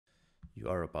You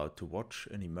are about to watch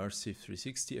an immersive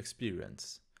 360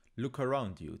 experience. Look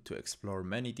around you to explore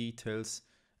many details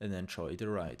and enjoy the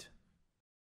ride.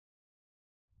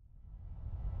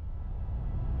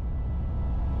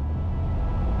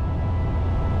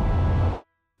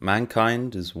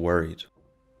 Mankind is worried.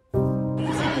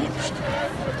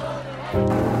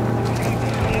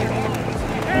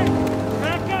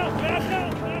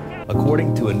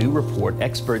 According to a new report,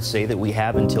 experts say that we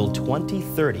have until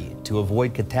 2030 to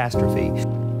avoid catastrophe.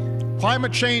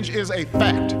 Climate change is a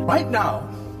fact. Right now,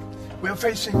 we're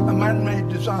facing a man-made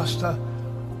disaster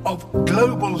of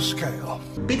global scale.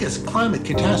 The biggest climate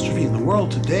catastrophe in the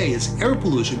world today is air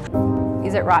pollution.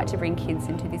 Is it right to bring kids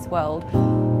into this world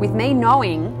with me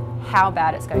knowing how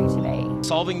bad it's going to be?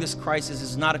 Solving this crisis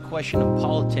is not a question of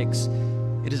politics,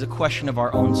 it is a question of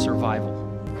our own survival.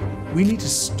 We need to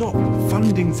stop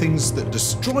funding things that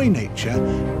destroy nature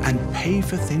and pay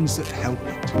for things that help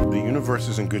it. The universe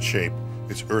is in good shape.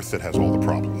 It's Earth that has all the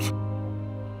problems.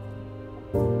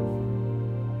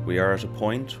 We are at a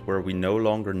point where we no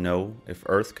longer know if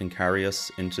Earth can carry us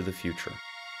into the future.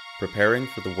 Preparing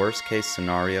for the worst case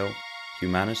scenario,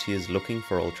 humanity is looking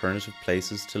for alternative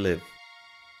places to live.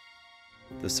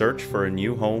 The search for a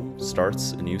new home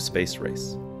starts a new space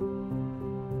race.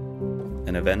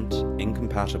 An event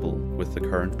incompatible with the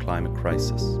current climate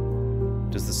crisis.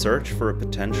 Does the search for a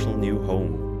potential new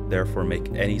home therefore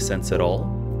make any sense at all?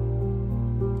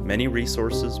 Many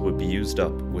resources would be used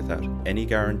up without any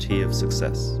guarantee of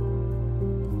success.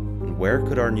 And where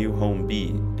could our new home be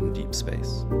in deep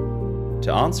space?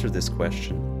 To answer this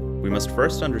question, we must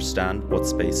first understand what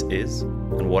space is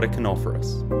and what it can offer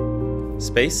us.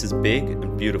 Space is big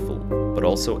and beautiful, but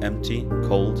also empty,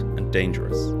 cold, and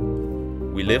dangerous.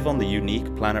 We live on the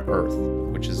unique planet Earth,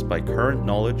 which is by current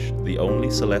knowledge the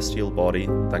only celestial body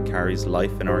that carries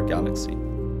life in our galaxy.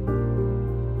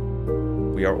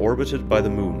 We are orbited by the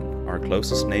Moon, our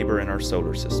closest neighbour in our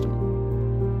solar system.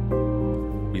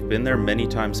 We've been there many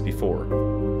times before,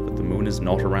 but the Moon is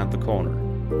not around the corner.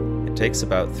 It takes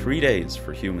about 3 days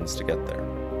for humans to get there.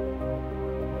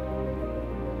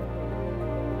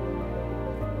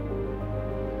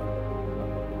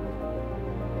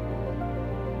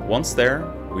 Once there,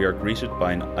 we are greeted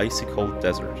by an icy cold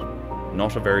desert,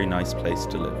 not a very nice place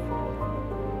to live.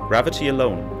 Gravity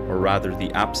alone, or rather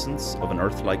the absence of an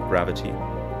Earth-like gravity,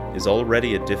 is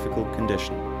already a difficult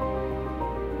condition.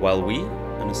 While we,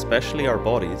 and especially our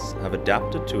bodies, have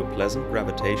adapted to a pleasant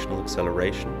gravitational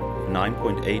acceleration of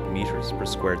 9.8 meters per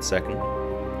squared second,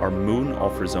 our Moon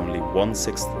offers only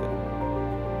 1/6 of it.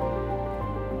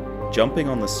 Jumping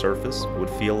on the surface would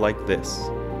feel like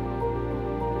this.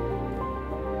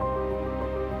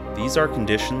 These are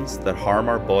conditions that harm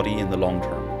our body in the long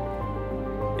term.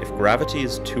 If gravity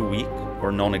is too weak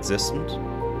or non-existent,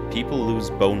 people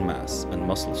lose bone mass and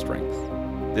muscle strength.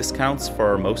 This counts for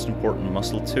our most important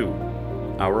muscle too,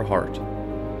 our heart.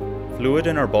 Fluid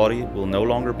in our body will no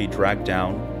longer be dragged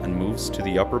down and moves to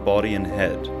the upper body and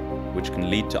head, which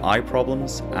can lead to eye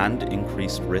problems and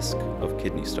increased risk of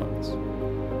kidney stones.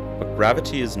 But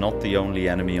gravity is not the only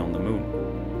enemy on the Moon.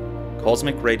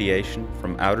 Cosmic radiation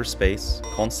from outer space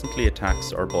constantly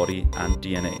attacks our body and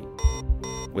DNA.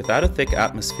 Without a thick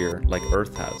atmosphere like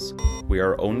Earth has, we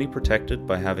are only protected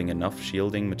by having enough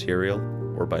shielding material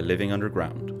or by living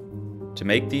underground. To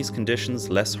make these conditions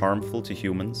less harmful to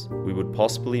humans, we would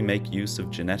possibly make use of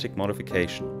genetic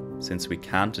modification, since we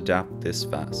can't adapt this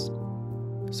fast.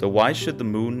 So why should the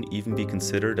Moon even be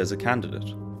considered as a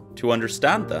candidate? To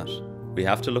understand that, we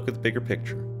have to look at the bigger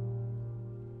picture.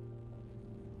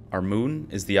 Our Moon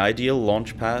is the ideal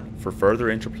launch pad for further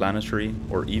interplanetary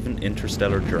or even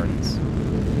interstellar journeys.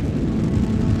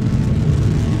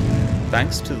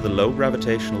 Thanks to the low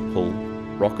gravitational pull,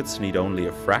 rockets need only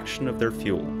a fraction of their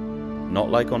fuel,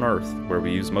 not like on Earth where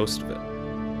we use most of it.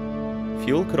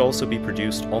 Fuel could also be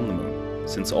produced on the Moon,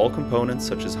 since all components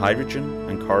such as hydrogen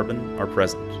and carbon are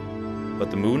present. But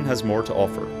the Moon has more to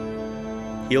offer.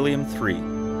 Helium-3,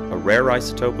 a rare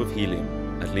isotope of helium,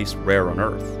 at least rare on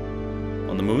Earth.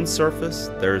 On the Moon's surface,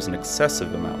 there is an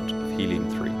excessive amount of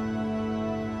helium-3.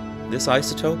 This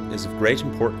isotope is of great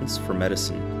importance for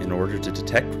medicine in order to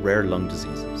detect rare lung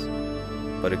diseases,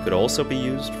 but it could also be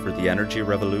used for the energy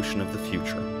revolution of the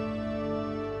future.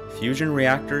 Fusion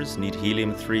reactors need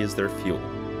helium-3 as their fuel.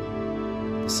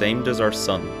 The same does our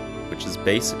Sun, which has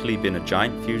basically been a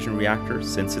giant fusion reactor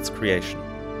since its creation.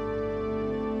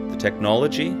 The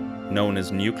technology, known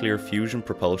as nuclear fusion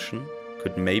propulsion,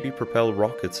 could maybe propel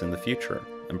rockets in the future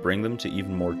and bring them to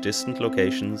even more distant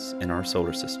locations in our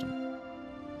solar system.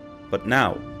 But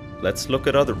now, let's look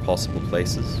at other possible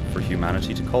places for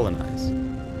humanity to colonize.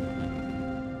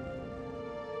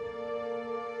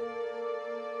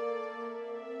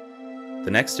 The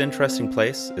next interesting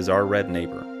place is our red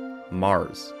neighbour,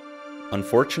 Mars.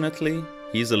 Unfortunately,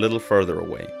 he's a little further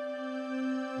away.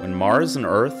 When Mars and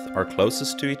Earth are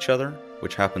closest to each other,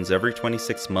 which happens every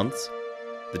 26 months,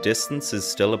 the distance is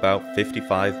still about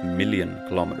 55 million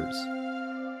kilometers.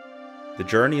 The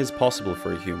journey is possible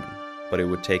for a human, but it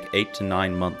would take 8 to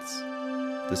 9 months.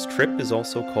 This trip is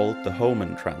also called the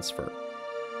Hohmann transfer.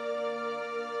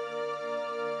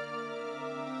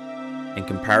 In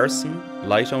comparison,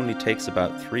 light only takes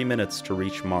about 3 minutes to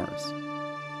reach Mars.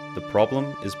 The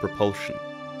problem is propulsion.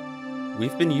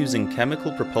 We've been using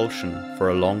chemical propulsion for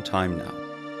a long time now.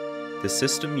 The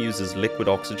system uses liquid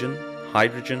oxygen,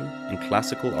 hydrogen, and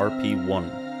classical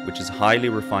RP1, which is highly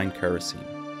refined kerosene.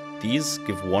 These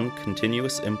give one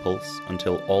continuous impulse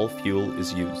until all fuel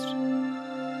is used.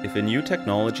 If a new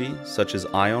technology, such as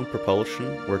ion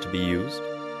propulsion, were to be used,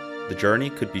 the journey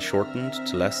could be shortened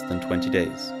to less than 20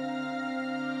 days.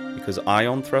 Because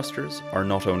ion thrusters are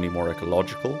not only more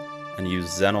ecological and use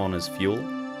xenon as fuel,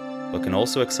 but can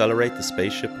also accelerate the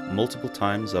spaceship multiple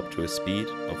times up to a speed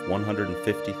of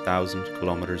 150,000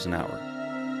 kilometers an hour.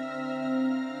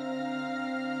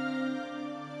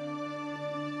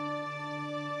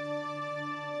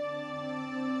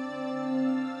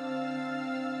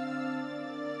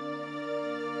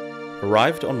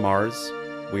 Arrived on Mars,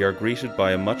 we are greeted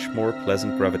by a much more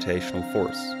pleasant gravitational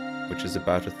force, which is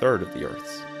about a third of the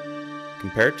Earth's.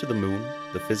 Compared to the Moon,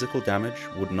 the physical damage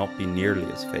would not be nearly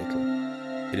as fatal.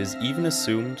 It is even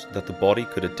assumed that the body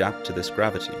could adapt to this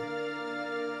gravity.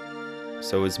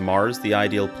 So is Mars the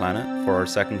ideal planet for our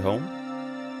second home?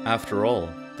 After all,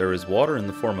 there is water in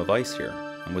the form of ice here,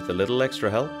 and with a little extra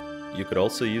help, you could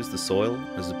also use the soil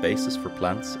as a basis for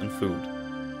plants and food.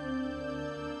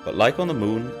 But like on the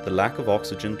Moon, the lack of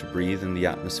oxygen to breathe in the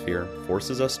atmosphere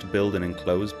forces us to build an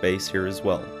enclosed base here as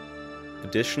well.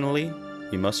 Additionally,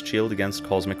 we must shield against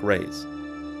cosmic rays.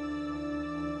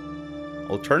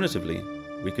 Alternatively,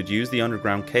 we could use the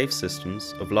underground cave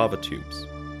systems of lava tubes.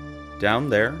 Down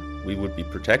there, we would be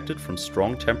protected from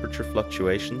strong temperature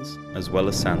fluctuations as well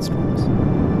as sandstorms.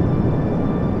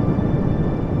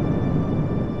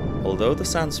 Although the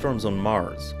sandstorms on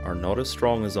Mars are not as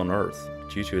strong as on Earth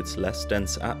due to its less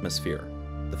dense atmosphere,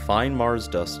 the fine Mars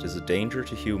dust is a danger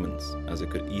to humans as it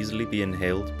could easily be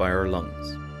inhaled by our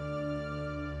lungs.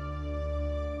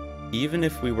 Even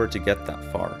if we were to get that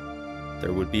far,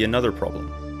 there would be another problem.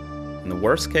 In the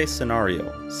worst case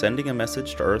scenario, sending a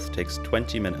message to Earth takes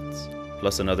 20 minutes,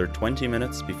 plus another 20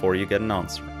 minutes before you get an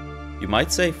answer. You might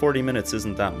say 40 minutes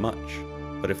isn't that much,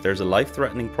 but if there's a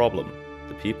life-threatening problem,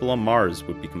 the people on Mars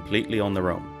would be completely on their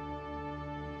own.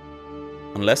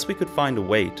 Unless we could find a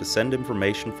way to send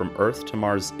information from Earth to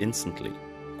Mars instantly,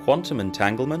 quantum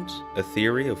entanglement, a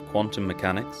theory of quantum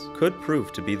mechanics, could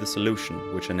prove to be the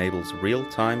solution which enables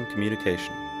real-time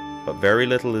communication. But very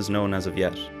little is known as of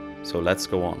yet, so let's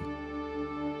go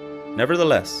on.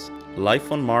 Nevertheless,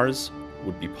 life on Mars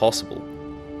would be possible,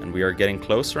 and we are getting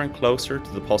closer and closer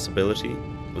to the possibility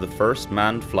of the first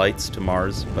manned flights to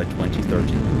Mars by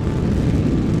 2030.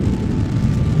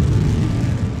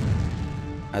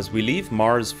 As we leave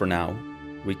Mars for now,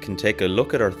 we can take a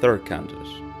look at our third candidate.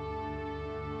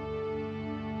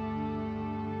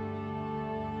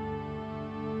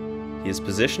 He is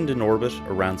positioned in orbit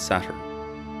around Saturn.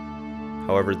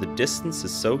 However, the distance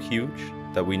is so huge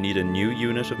that we need a new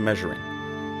unit of measuring.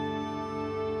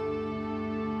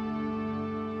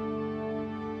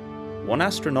 One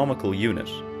astronomical unit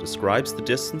describes the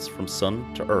distance from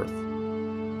Sun to Earth.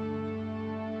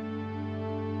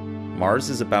 Mars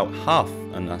is about half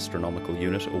an astronomical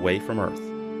unit away from Earth,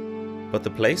 but the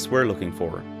place we're looking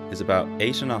for is about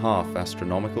 8.5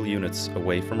 astronomical units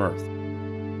away from Earth.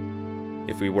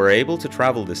 If we were able to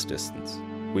travel this distance,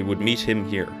 we would meet him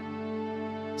here.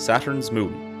 Saturn's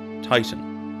moon, Titan.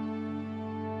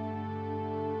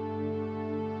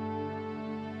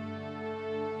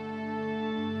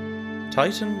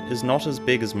 Titan is not as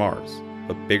big as Mars,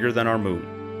 but bigger than our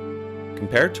moon.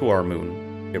 Compared to our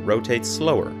moon, it rotates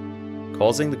slower,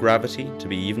 causing the gravity to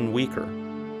be even weaker.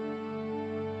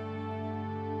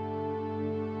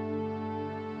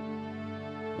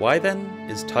 Why then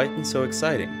is Titan so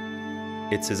exciting?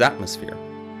 It's his atmosphere,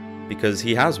 because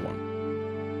he has one.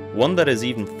 One that is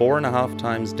even 4.5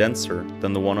 times denser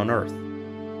than the one on Earth.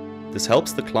 This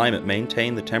helps the climate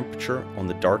maintain the temperature on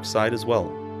the dark side as well.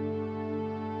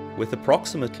 With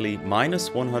approximately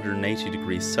 -180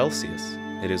 degrees Celsius,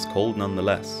 it is cold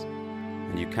nonetheless,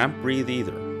 and you can't breathe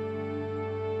either.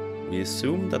 We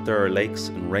assume that there are lakes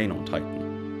and rain on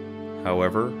Titan,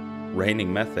 however,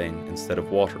 raining methane instead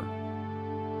of water.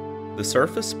 The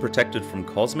surface protected from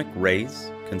cosmic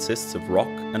rays consists of rock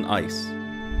and ice,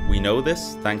 We know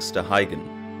this thanks to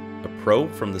Huygens, a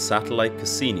probe from the satellite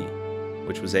Cassini,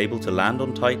 which was able to land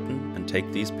on Titan and take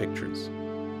these pictures.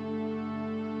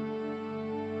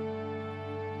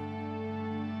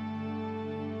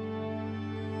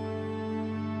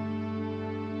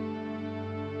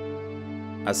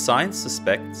 As science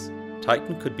suspects,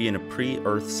 Titan could be in a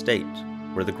pre-Earth state,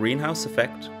 where the greenhouse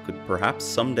effect could perhaps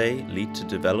someday lead to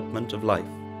development of life.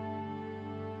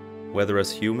 Whether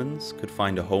us humans could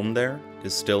find a home there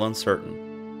is still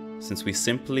uncertain, since we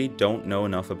simply don't know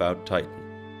enough about Titan.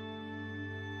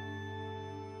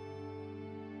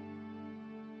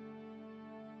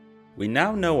 We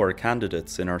now know our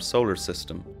candidates in our solar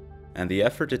system and the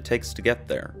effort it takes to get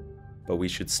there, but we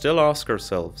should still ask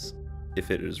ourselves if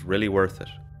it is really worth it.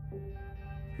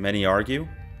 Many argue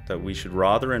that we should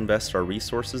rather invest our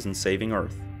resources in saving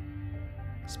Earth.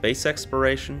 Space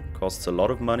exploration costs a lot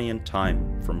of money and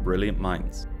time from brilliant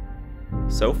minds.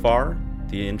 So far,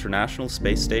 the International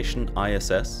Space Station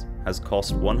ISS has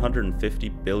cost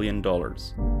 $150 billion.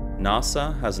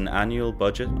 NASA has an annual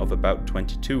budget of about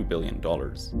 $22 billion.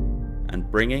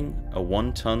 And bringing a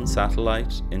 1-ton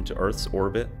satellite into Earth's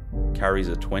orbit carries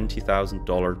a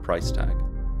 $20,000 price tag.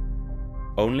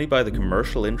 Only by the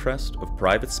commercial interest of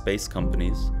private space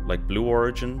companies like Blue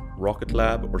Origin, Rocket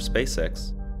Lab, or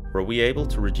SpaceX were we able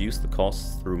to reduce the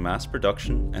costs through mass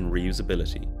production and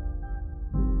reusability.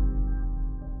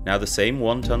 Now the same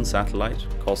 1-ton satellite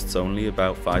costs only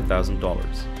about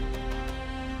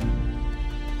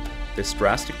 $5,000. This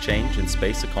drastic change in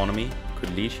space economy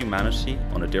could lead humanity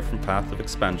on a different path of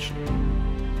expansion.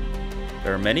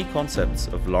 There are many concepts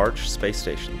of large space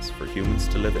stations for humans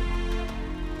to live in.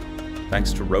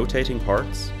 Thanks to rotating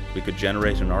parts, we could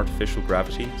generate an artificial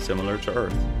gravity similar to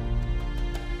Earth.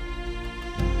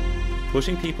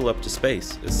 Putting people up to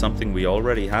space is something we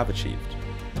already have achieved,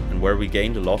 and where we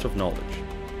gained a lot of knowledge.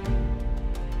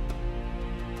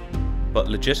 But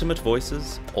legitimate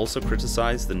voices also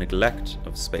criticize the neglect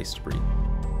of space debris.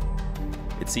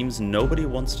 It seems nobody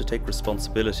wants to take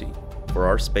responsibility for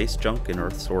our space junk in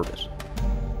Earth's orbit.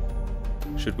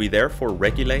 Should we therefore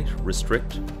regulate,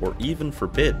 restrict, or even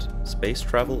forbid space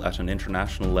travel at an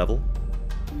international level?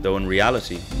 Though in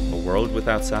reality, a world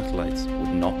without satellites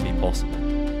would not be possible.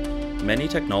 Many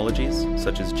technologies,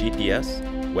 such as GPS,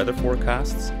 weather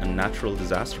forecasts, and natural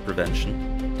disaster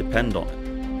prevention, depend on it.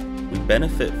 We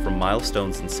benefit from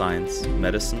milestones in science,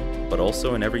 medicine, but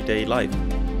also in everyday life,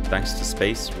 thanks to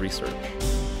space research.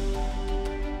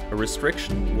 A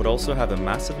restriction would also have a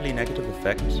massively negative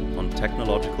effect on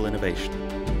technological innovation.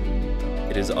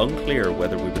 It is unclear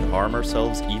whether we would harm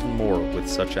ourselves even more with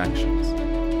such actions.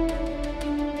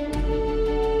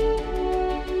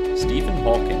 Stephen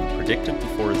Hawking predicted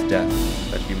before his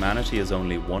death that humanity has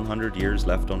only 100 years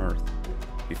left on Earth,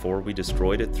 before we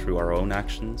destroyed it through our own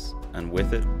actions, and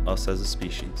with it, us as a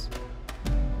species.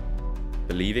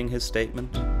 Believing his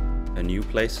statement, a new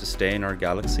place to stay in our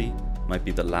galaxy might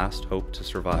be the last hope to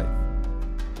survive.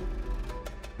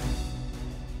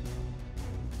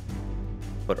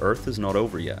 But Earth is not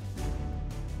over yet.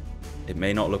 It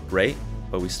may not look great,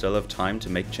 but we still have time to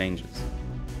make changes.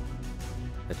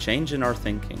 A change in our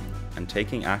thinking and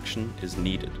taking action is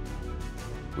needed.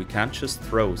 We can't just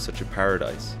throw such a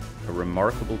paradise, a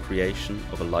remarkable creation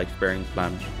of a life-bearing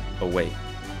planet, away.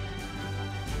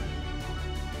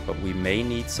 But we may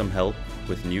need some help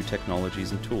with new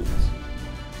technologies and tools.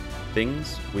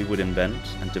 Things we would invent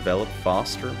and develop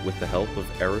faster with the help of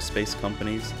aerospace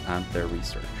companies and their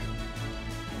research.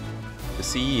 The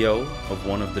CEO of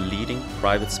one of the leading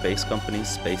private space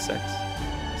companies, SpaceX,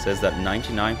 says that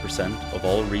 99% of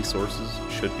all resources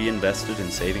should be invested in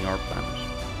saving our planet.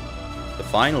 The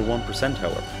final 1%,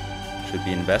 however, should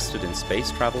be invested in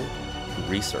space travel and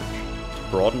research to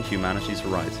broaden humanity's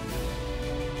horizon.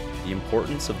 The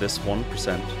importance of this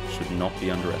 1% should not be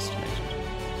underestimated.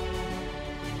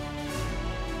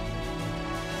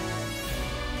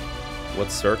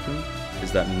 What's certain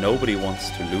is that nobody wants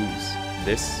to lose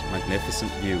this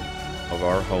magnificent view of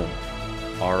our home,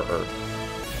 our Earth,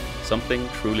 something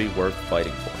truly worth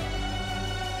fighting for.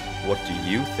 What do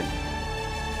you think?